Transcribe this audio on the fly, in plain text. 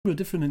There are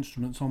different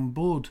instruments on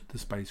board the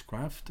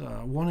spacecraft.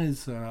 One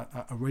is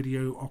a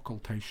radio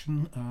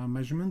occultation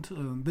measurement.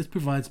 This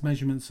provides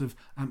measurements of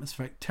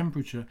atmospheric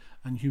temperature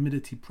and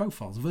humidity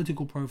profiles,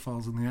 vertical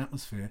profiles in the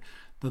atmosphere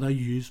that are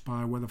used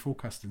by weather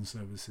forecasting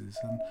services.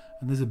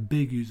 And there's a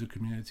big user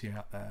community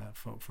out there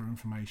for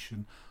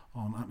information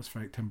on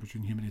atmospheric temperature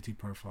and humidity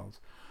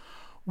profiles.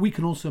 We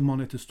can also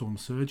monitor storm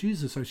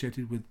surges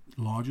associated with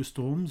larger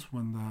storms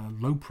when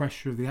the low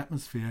pressure of the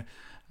atmosphere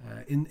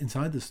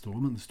inside the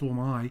storm and the storm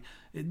eye,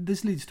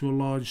 this leads to a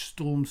large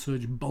storm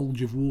surge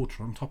bulge of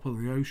water on top of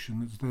the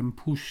ocean that's then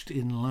pushed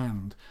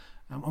inland.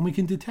 And we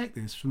can detect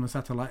this from the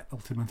satellite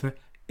altimeter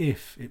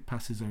if it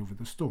passes over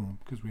the storm,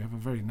 because we have a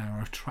very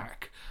narrow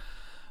track.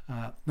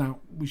 Now,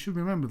 we should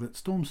remember that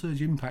storm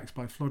surge impacts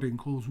by flooding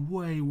cause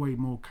way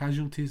more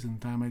casualties and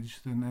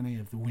damage than any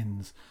of the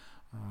winds.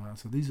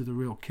 So these are the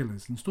real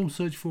killers, and storm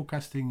surge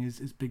forecasting is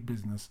big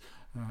business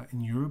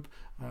in Europe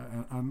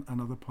and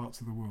other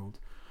parts of the world.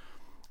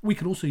 We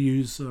can also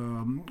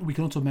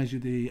measure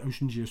the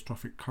ocean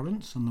geostrophic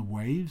currents and the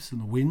waves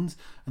and the winds,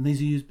 and these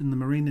are used in the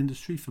marine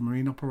industry for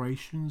marine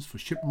operations, for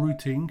ship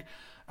routing,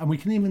 and we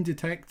can even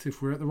detect,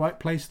 if we're at the right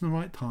place in the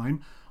right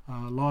time,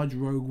 large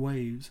rogue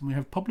waves. And we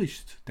have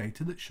published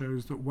data that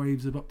shows that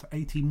waves of up to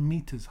 18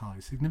 meters high,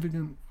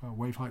 significant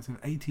wave heights of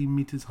 18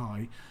 meters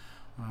high,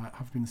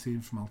 have been seen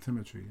from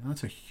altimetry. And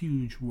that's a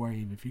huge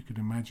wave, if you could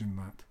imagine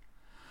that.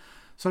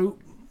 So,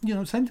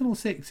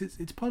 Sentinel-6,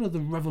 it's part of the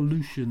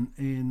revolution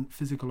in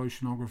physical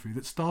oceanography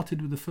that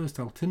started with the first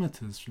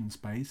altimeters from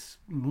space,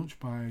 launched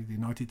by the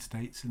United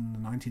States in the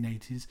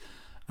 1980s,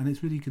 and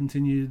it's really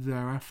continued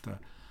thereafter.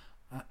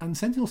 And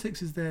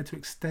Sentinel-6 is there to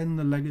extend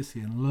the legacy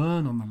and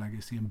learn on the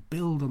legacy and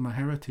build on the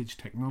heritage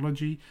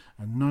technology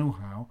and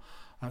know-how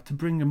to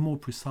bring a more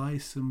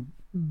precise and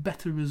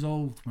better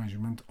resolved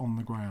measurement on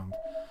the ground.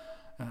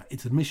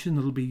 It's a mission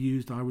that will be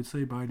used, I would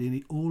say, by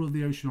nearly all of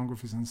the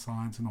oceanographers in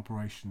science and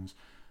operations.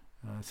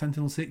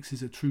 Sentinel-6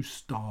 is a true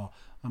star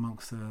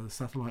amongst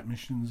satellite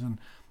missions, and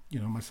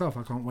myself,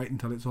 I can't wait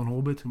until it's on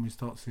orbit and we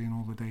start seeing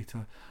all the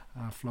data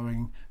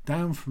flowing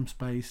down from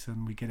space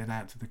and we get it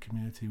out to the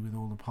community with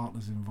all the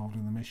partners involved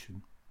in the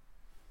mission.